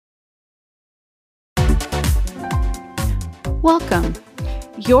Welcome.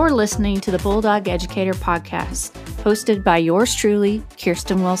 You're listening to the Bulldog Educator Podcast, hosted by yours truly,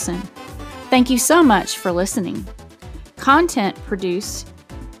 Kirsten Wilson. Thank you so much for listening. Content produced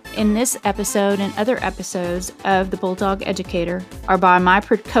in this episode and other episodes of the Bulldog Educator are by my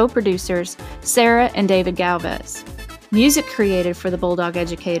co-producers, Sarah and David Galvez. Music created for the Bulldog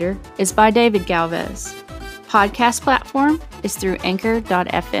Educator is by David Galvez. Podcast platform is through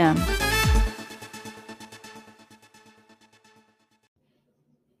anchor.fm.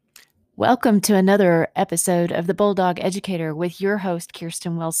 Welcome to another episode of the Bulldog Educator with your host,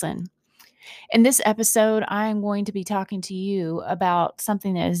 Kirsten Wilson. In this episode, I'm going to be talking to you about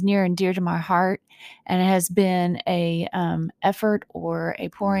something that is near and dear to my heart, and it has been a effort or a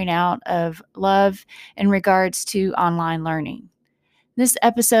pouring out of love in regards to online learning. This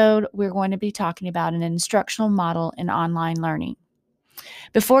episode, we're going to be talking about an instructional model in online learning.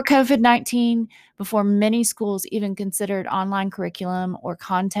 Before COVID-19, before many schools even considered online curriculum or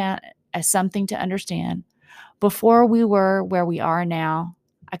content as something to understand, before we were where we are now,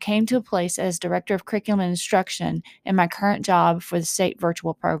 I came to a place as Director of Curriculum and Instruction in my current job for the state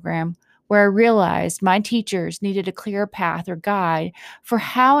virtual program, where I realized my teachers needed a clear path or guide for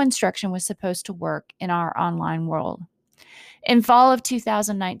how instruction was supposed to work in our online world. In fall of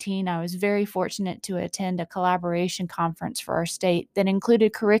 2019, I was very fortunate to attend a collaboration conference for our state that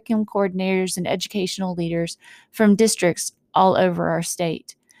included curriculum coordinators and educational leaders from districts all over our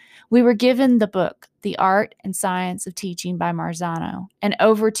state. We were given the book, The Art and Science of Teaching by Marzano, and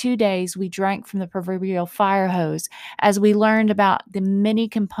over 2 days we drank from the proverbial fire hose as we learned about the many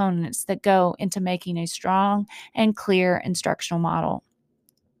components that go into making a strong and clear instructional model.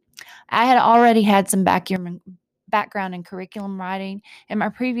 I had already had some background in curriculum writing in my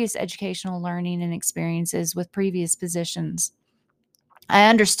previous educational learning and experiences with previous positions. I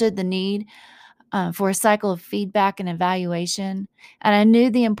understood the need for a cycle of feedback and evaluation, and I knew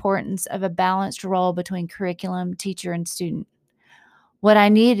the importance of a balanced role between curriculum, teacher, and student. What I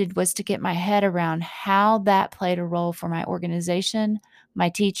needed was to get my head around how that played a role for my organization, my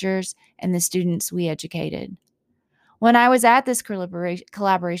teachers, and the students we educated. When I was at this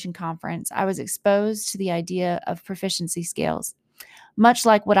collaboration conference, I was exposed to the idea of proficiency scales. Much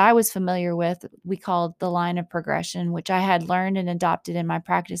like what I was familiar with, we called the line of progression, which I had learned and adopted in my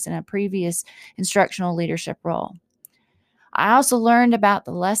practice in a previous instructional leadership role. I also learned about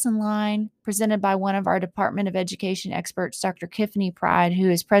the lesson line presented by one of our Department of Education experts, Dr. Tiffany Pride, who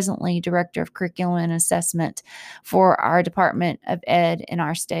is presently Director of Curriculum and Assessment for our Department of Ed in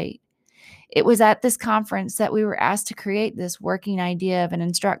our state. It was at this conference that we were asked to create this working idea of an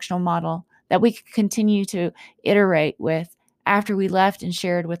instructional model that we could continue to iterate with after we left and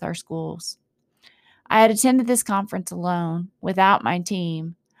shared with our schools. I had attended this conference alone, without my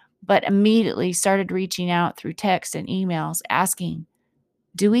team, but immediately started reaching out through text and emails asking,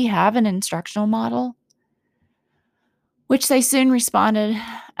 "Do we have an instructional model?" Which they soon responded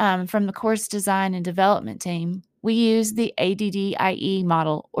from the course design and development team. We use the ADDIE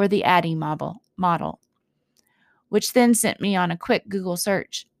model or the ADDIE model, which then sent me on a quick Google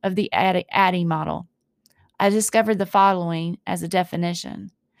search of the ADDIE model. I discovered the following as a definition.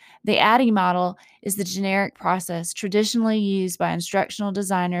 The ADDIE model is the generic process traditionally used by instructional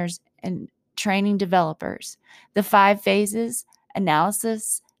designers and training developers. The 5 phases,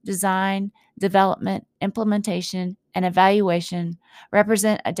 analysis, design, development, implementation, and evaluation,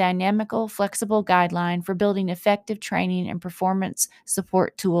 represent a dynamical, flexible guideline for building effective training and performance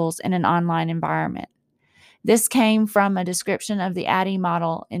support tools in an online environment. This came from a description of the ADDIE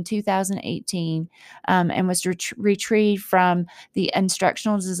model in 2018 and was retrieved from the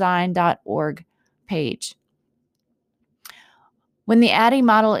instructionaldesign.org page. While the ADDIE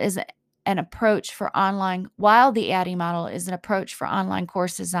model is an approach for online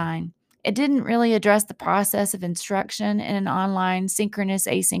course design, it didn't really address the process of instruction in an online synchronous,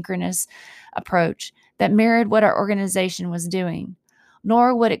 asynchronous approach that mirrored what our organization was doing,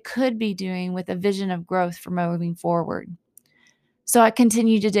 nor what it could be doing with a vision of growth for moving forward. So I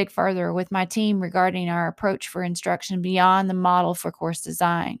continued to dig further with my team regarding our approach for instruction beyond the model for course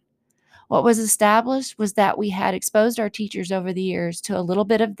design. What was established was that we had exposed our teachers over the years to a little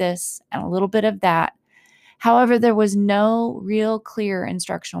bit of this and a little bit of that. However, there was no real clear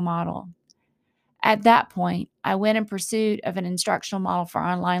instructional model. At that point, I went in pursuit of an instructional model for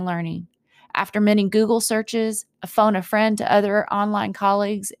online learning. After many Google searches, a phone a friend to other online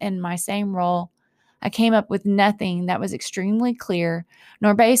colleagues in my same role, I came up with nothing that was extremely clear,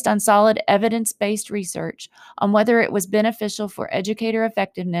 nor based on solid evidence-based research on whether it was beneficial for educator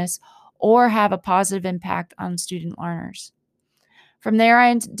effectiveness or have a positive impact on student learners. From there,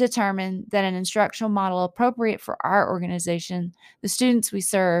 I determined that an instructional model appropriate for our organization, the students we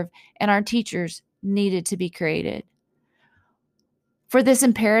serve, and our teachers needed to be created. For this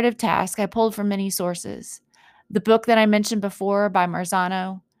imperative task, I pulled from many sources. The book that I mentioned before by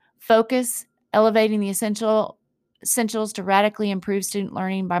Marzano, Focus, Elevating the Essentials to Radically Improve Student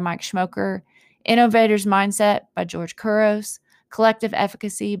Learning by Mike Schmoker, Innovator's Mindset by George Couros, Collective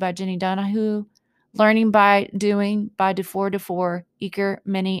Efficacy by Jenny Donahue, Learning by Doing by Dufour, Eaker,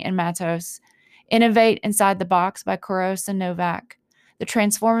 Minnie, and Matos, Innovate Inside the Box by Couros and Novak, The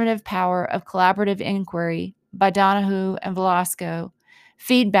Transformative Power of Collaborative Inquiry by Donahue and Velasco,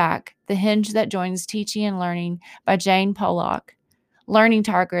 Feedback, The Hinge That Joins Teaching and Learning by Jane Pollock, Learning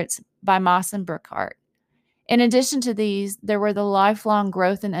Targets by Moss and Brookhart. In addition to these, there were the lifelong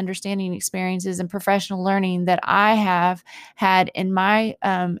growth and understanding experiences and professional learning that I have had in my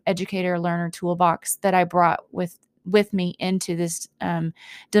educator learner toolbox that I brought with me into this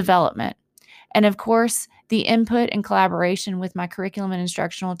development. And of course, the input and collaboration with my curriculum and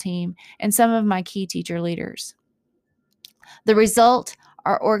instructional team and some of my key teacher leaders. The result,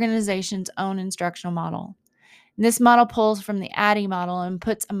 our organization's own instructional model. This model pulls from the ADDIE model and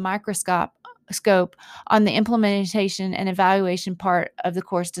puts a microscope on the implementation and evaluation part of the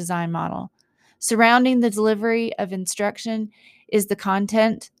course design model. Surrounding the delivery of instruction is the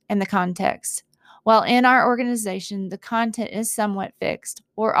content and the context. While in our organization, the content is somewhat fixed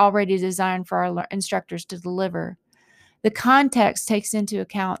or already designed for our instructors to deliver, the context takes into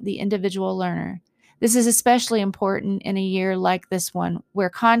account the individual learner. This is especially important in a year like this one, where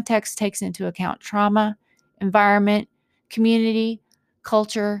context takes into account trauma, environment, community,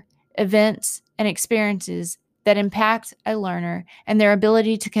 culture, events, and experiences that impact a learner and their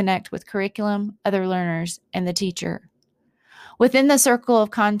ability to connect with curriculum, other learners, and the teacher. Within the circle of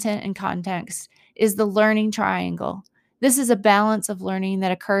content and context is the learning triangle. This is a balance of learning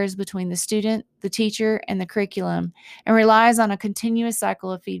that occurs between the student, the teacher, and the curriculum, and relies on a continuous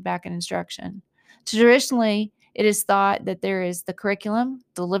cycle of feedback and instruction. Traditionally, it is thought that there is the curriculum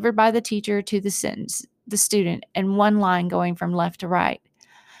delivered by the teacher to the student, and one line going from left to right.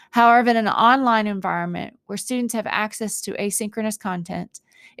 However, in an online environment where students have access to asynchronous content,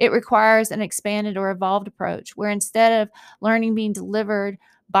 it requires an expanded or evolved approach where instead of learning being delivered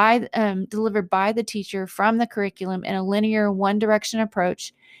by the teacher from the curriculum in a linear one-direction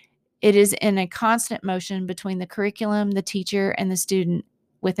approach, it is in a constant motion between the curriculum, the teacher, and the student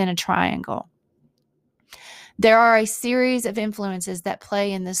within a triangle. There are a series of influences that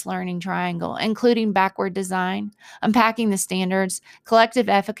play in this learning triangle, including backward design, unpacking the standards, collective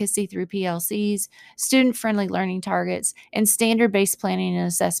efficacy through PLCs, student-friendly learning targets, and standard-based planning and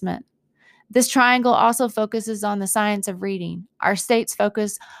assessment. This triangle also focuses on the science of reading. Our states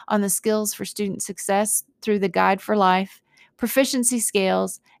focus on the skills for student success through the Guide for Life, proficiency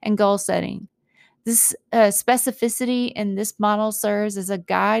scales, and goal setting. This specificity in this model serves as a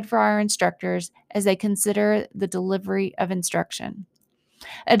guide for our instructors as they consider the delivery of instruction.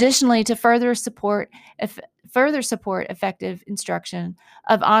 Additionally, to further support effective instruction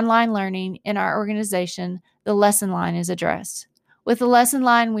of online learning in our organization, the lesson line is addressed. With the lesson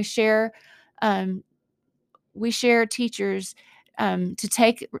line, we share teachers to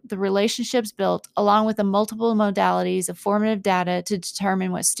take the relationships built along with the multiple modalities of formative data to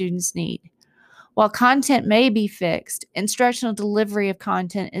determine what students need. While content may be fixed, instructional delivery of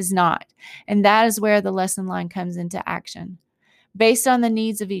content is not, and that is where the lesson line comes into action. Based on the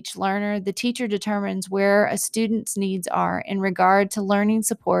needs of each learner, the teacher determines where a student's needs are in regard to learning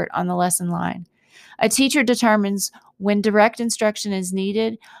support on the lesson line. A teacher determines when direct instruction is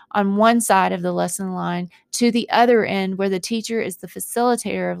needed on one side of the lesson line to the other end where the teacher is the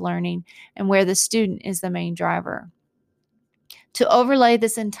facilitator of learning and where the student is the main driver. To overlay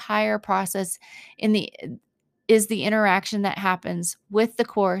this entire process is the interaction that happens with the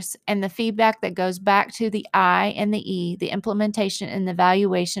course and the feedback that goes back to the I and the E, the implementation and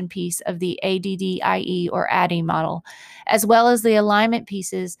evaluation piece of the ADDIE or ADDIE model, as well as the alignment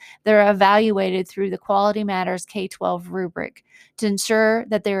pieces that are evaluated through the Quality Matters K-12 rubric to ensure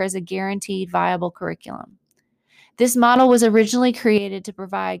that there is a guaranteed viable curriculum. This model was originally created to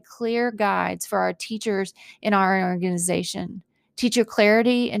provide clear guides for our teachers in our organization. Teacher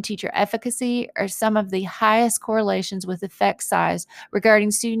clarity and teacher efficacy are some of the highest correlations with effect size regarding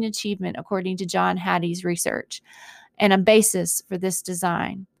student achievement, according to John Hattie's research, and a basis for this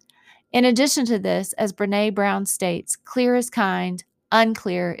design. In addition to this, as Brene Brown states, clear is kind,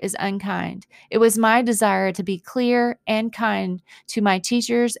 unclear is unkind. It was my desire to be clear and kind to my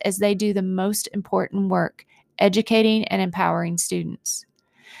teachers as they do the most important work, educating and empowering students.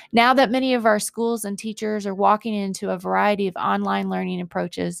 Now that many of our schools and teachers are walking into a variety of online learning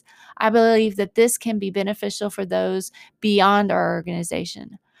approaches, I believe that this can be beneficial for those beyond our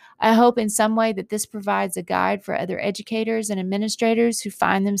organization. I hope in some way that this provides a guide for other educators and administrators who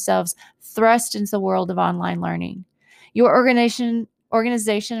find themselves thrust into the world of online learning. Your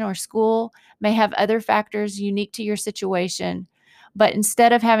organization or school may have other factors unique to your situation, but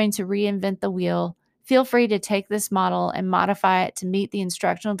instead of having to reinvent the wheel, feel free to take this model and modify it to meet the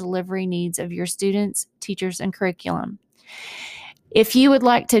instructional delivery needs of your students, teachers, and curriculum. If you would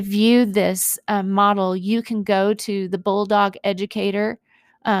like to view this model, you can go to the Bulldog Educator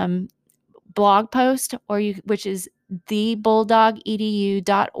blog post, which is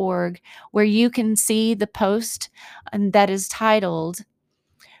thebulldog.edu.org, where you can see the post that is titled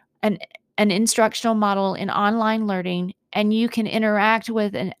an instructional model in online learning, and you can interact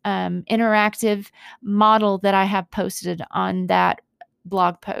with an interactive model that I have posted on that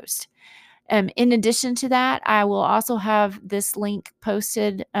blog post. In addition to that, I will also have this link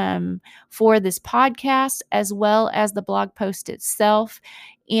posted for this podcast, as well as the blog post itself,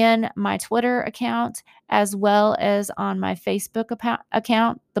 in my Twitter account, as well as on my Facebook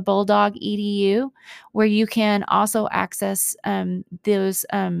account, the Bulldog EDU, where you can also access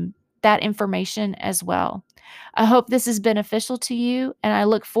that information as well. I hope this is beneficial to you, and I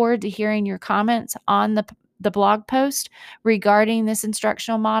look forward to hearing your comments on the blog post regarding this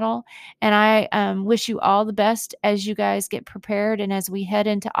instructional model. And I wish you all the best as you guys get prepared and as we head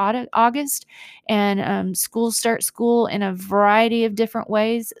into August and schools start school in a variety of different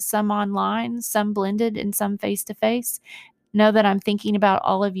ways, some online, some blended, and some face-to-face. Know that I'm thinking about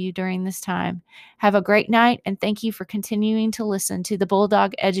all of you during this time. Have a great night, and thank you for continuing to listen to the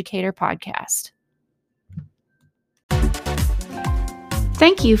Bulldog Educator Podcast.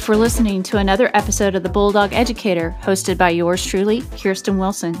 Thank you for listening to another episode of the Bulldog Educator, hosted by yours truly, Kirsten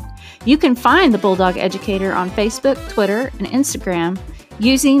Wilson. You can find the Bulldog Educator on Facebook, Twitter, and Instagram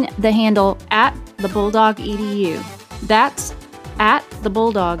using the handle @thebulldog.edu. That's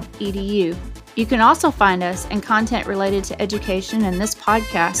 @thebulldog.edu. You can also find us and content related to education and this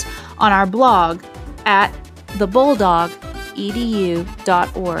podcast on our blog at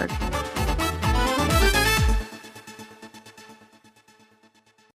thebulldog.edu.org.